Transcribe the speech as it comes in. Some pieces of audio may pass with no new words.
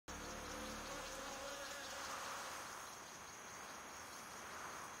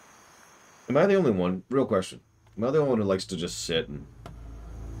Am I the only one? Real question. Am I the only one who likes to just sit and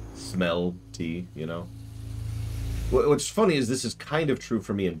smell tea, you know? What's funny is this is kind of true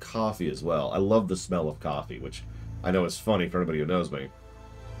for me in coffee as well. I love the smell of coffee, which I know is funny for anybody who knows me.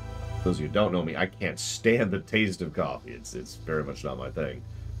 Those of you who don't know me, I can't stand the taste of coffee. It's very much not my thing.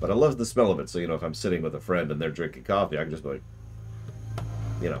 But I love the smell of it, so, you know, if I'm sitting with a friend and they're drinking coffee, I can just be like,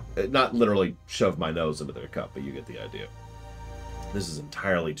 you know, not literally shove my nose into their cup, but you get the idea. This is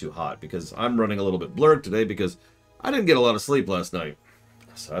entirely too hot because I'm running a little bit blurred today because I didn't get a lot of sleep last night.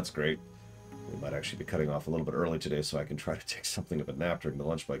 So that's great. We might actually be cutting off a little bit early today so I can try to take something of a nap during the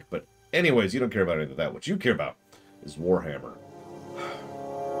lunch break. But anyways, you don't care about any of that. What you care about is Warhammer.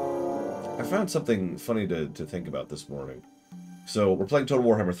 I found something funny to think about this morning. So we're playing Total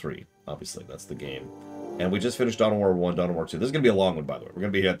Warhammer 3. Obviously, that's the game. And we just finished Dawn of War 1, Dawn of War 2. This is going to be a long one, by the way. We're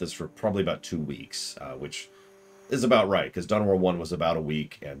going to be at this for probably about 2 weeks, which is about right, because Dawn of War 1 was about a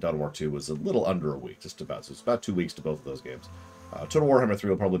week, and Dawn of War 2 was a little under a week, just about. So it's about 2 weeks to both of those games. Total Warhammer 3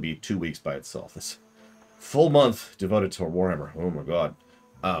 will probably be 2 weeks by itself. This full month devoted to Warhammer. Oh my god.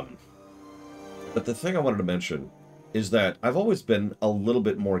 But the thing I wanted to mention is that I've always been a little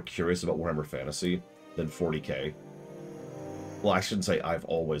bit more curious about Warhammer Fantasy than 40k. Well, I shouldn't say I've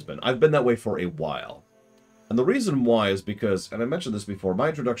always been. I've been that way for a while. And the reason why is because, and I mentioned this before, my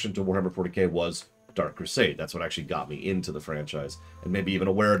introduction to Warhammer 40k was Dark Crusade. That's what actually got me into the franchise, and maybe even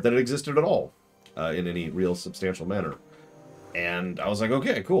aware that it existed at all in any real substantial manner. And I was like,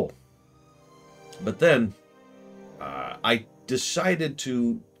 okay, cool. But then I decided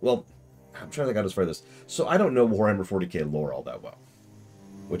to, well, I'm trying to think how to describe this. So I don't know Warhammer 40k lore all that well.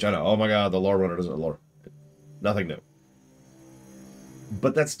 Which I know, oh my god, the lore runner doesn't know lore. Nothing new.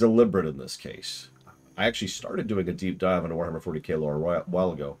 But that's deliberate in this case. I actually started doing a deep dive into Warhammer 40k lore a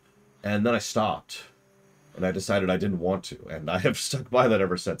while ago, and then I stopped. And I decided I didn't want to, and I have stuck by that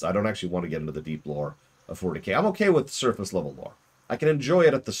ever since. I don't actually want to get into the deep lore of 40k. I'm okay with surface level lore. I can enjoy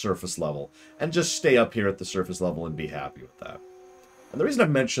it at the surface level, and just stay up here at the surface level and be happy with that. And the reason I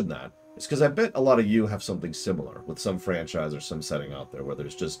mentioned that is because I bet a lot of you have something similar with some franchise or some setting out there where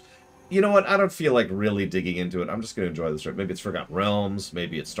there's just, you know what, I don't feel like really digging into it. I'm just going to enjoy this. Maybe it's Forgotten Realms,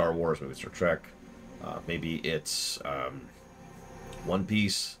 maybe it's Star Wars, maybe it's Star Trek, maybe it's One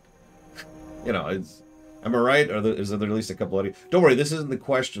Piece. You know, am I right? Or is there at least a couple of... Don't worry, this isn't the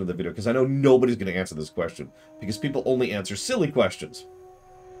question of the video, because I know nobody's going to answer this question, because people only answer silly questions.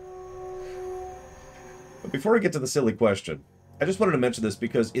 But before I get to the silly question, I just wanted to mention this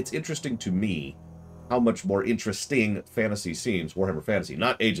because it's interesting to me how much more interesting fantasy seems, Warhammer Fantasy,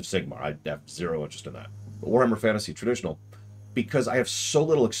 not Age of Sigmar. I have zero interest in that. But Warhammer Fantasy traditional, because I have so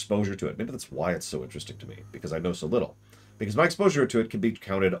little exposure to it. Maybe that's why it's so interesting to me, because I know so little. Because my exposure to it can be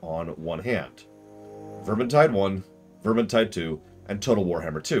counted on one hand. Vermintide 1, Vermintide 2, and Total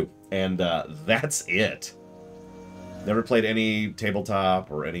Warhammer 2. And that's it. Never played any tabletop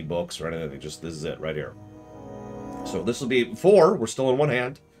or any books or anything. Just this is it right here. So this will be 4. We're still in one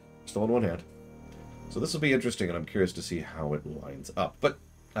hand. Still in one hand. So this will be interesting, and I'm curious to see how it lines up. But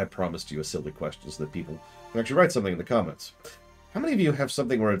I promised you a silly question so that people can actually write something in the comments. How many of you have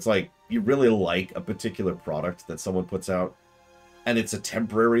something where it's like you really like a particular product that someone puts out, and it's a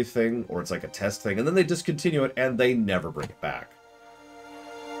temporary thing, or it's like a test thing, and then they discontinue it, and they never bring it back?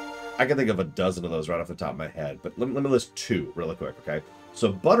 I can think of a dozen of those right off the top of my head, but let me list 2 really quick, okay?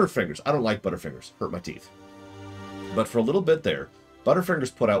 So Butterfingers. I don't like Butterfingers. Hurt my teeth. But for a little bit there,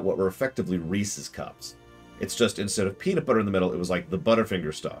 Butterfingers put out what were effectively Reese's Cups. It's just, instead of peanut butter in the middle, it was like the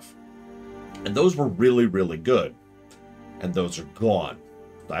Butterfinger stuff. And those were really, really good. And those are gone.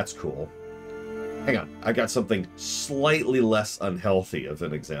 That's cool. Hang on, I got something slightly less unhealthy as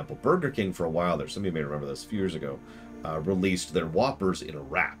an example. Burger King, for a while there, some of you may remember this, a few years ago, released their Whoppers in a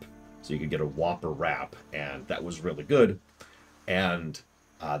wrap. So you could get a Whopper wrap, and that was really good. And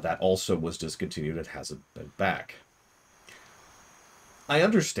that also was discontinued and hasn't been back. I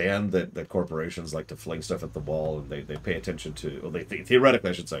understand that corporations like to fling stuff at the wall, and they pay attention to, well, they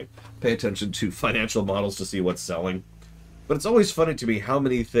theoretically, I should say, pay attention to financial models to see what's selling. But it's always funny to me how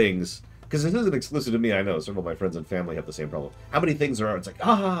many things, because this isn't exclusive to me, I know, several of my friends and family have the same problem. How many things there are, it's like,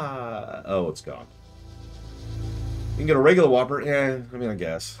 oh, it's gone. You can get a regular Whopper, I mean, I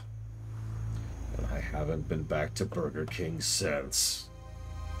guess. And I haven't been back to Burger King since.